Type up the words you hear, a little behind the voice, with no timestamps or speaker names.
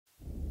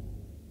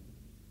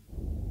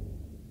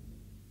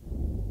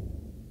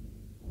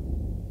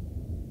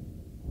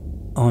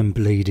I'm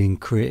Bleeding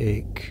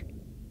Critic.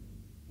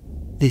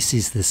 This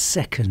is the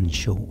second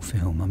short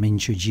film I'm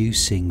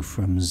introducing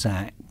from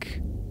Zach.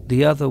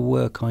 The other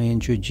work I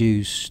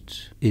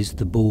introduced is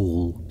The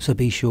Ball, so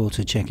be sure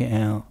to check it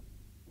out.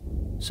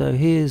 So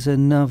here's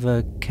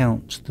another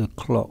Count the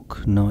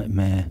Clock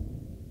nightmare.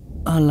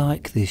 I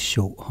like this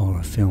short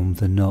horror film,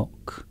 The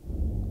Knock.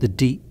 The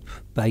deep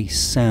bass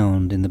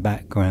sound in the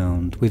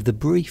background, with the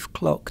brief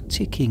clock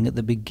ticking at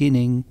the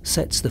beginning,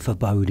 sets the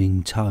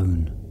foreboding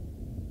tone.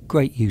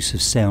 Great use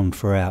of sound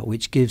throughout,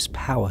 which gives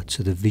power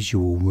to the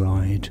visual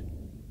ride.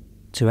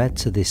 To add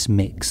to this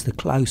mix, the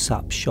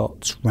close-up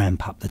shots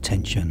ramp up the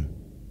tension.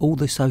 All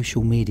the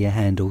social media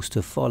handles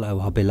to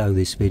follow are below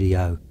this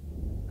video.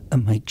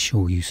 And make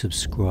sure you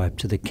subscribe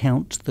to the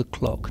Count the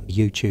Clock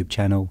YouTube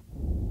channel.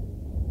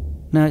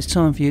 Now it's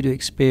time for you to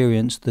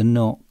experience The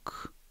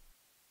Knock.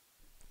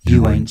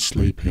 You ain't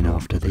sleeping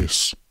after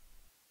this.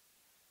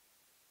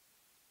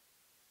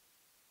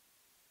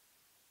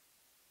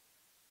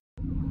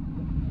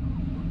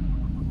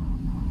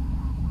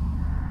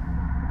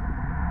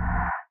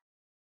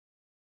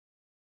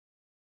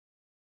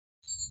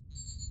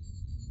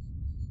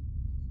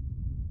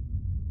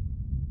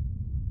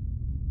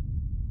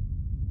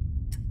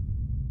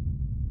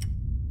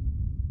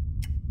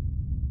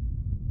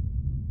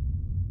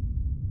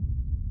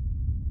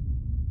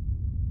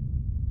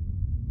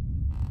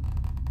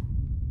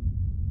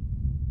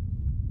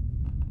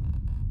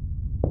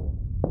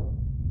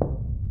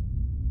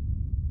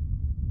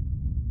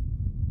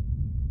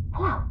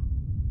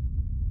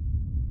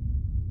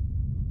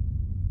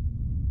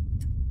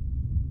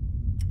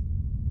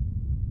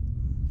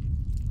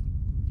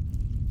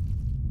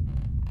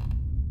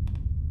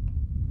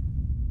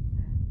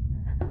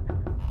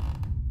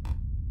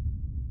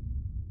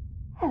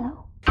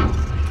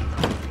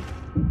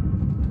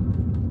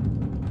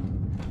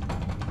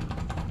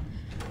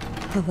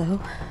 Hello?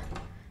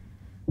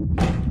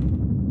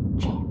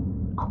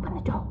 Jim, open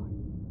the door.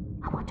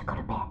 I want to go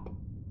to bed.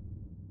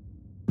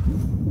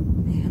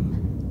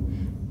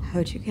 Ma'am,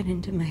 how'd you get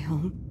into my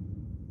home?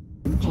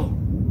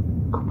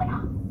 Jim, open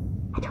up.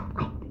 I don't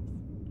like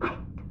this.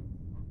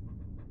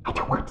 I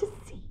don't want to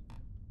see.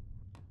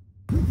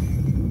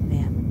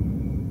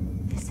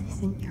 Ma'am, this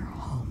isn't your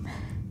home.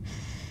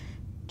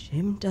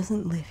 Jim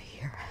doesn't live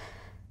here.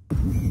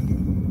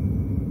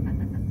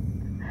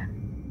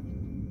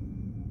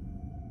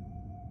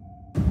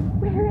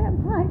 Where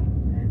am I?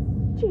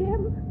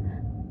 Jim?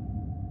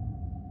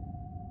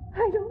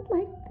 I don't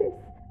like this.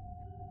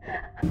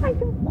 I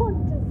don't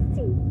want to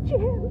see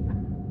Jim.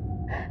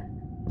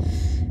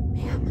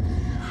 Ma'am,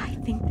 I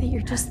think that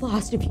you're just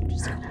lost. If you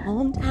just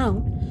calm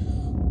down,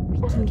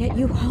 we can get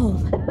you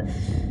home.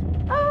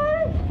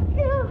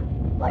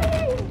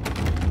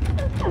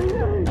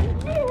 Please!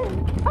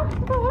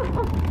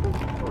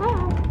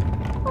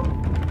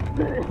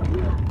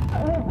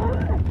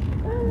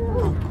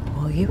 I'll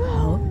pull you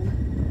out.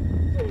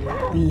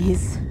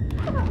 Please,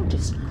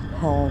 just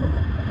calm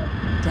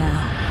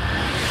down.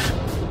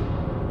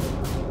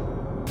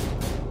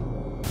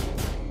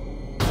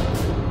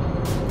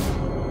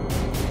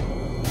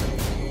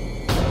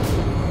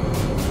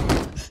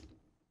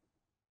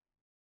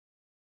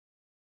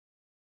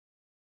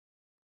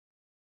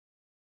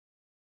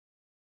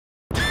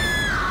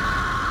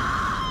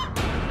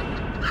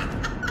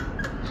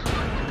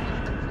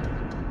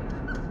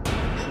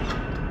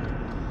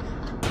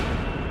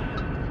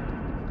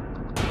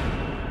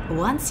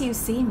 Once you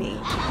see me,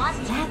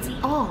 that's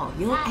all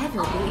you'll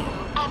ever be.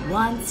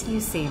 Once you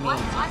see me,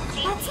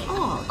 that's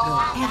all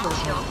you'll ever be.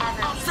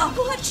 Stop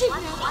watching!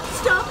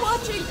 Stop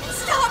watching!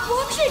 Stop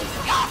watching!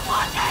 Stop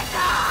watching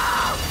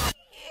now!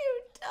 You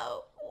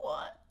don't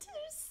want to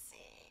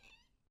see.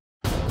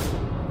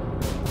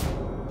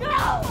 Go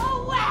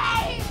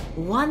away!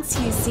 Once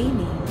you see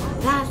me,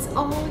 that's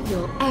all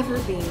you'll ever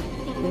be.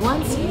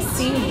 Once you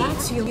see me,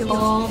 that's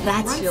all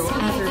that you'll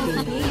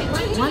ever be.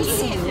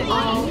 Once you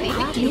all,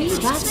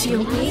 that's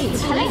you'll be.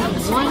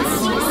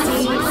 Once you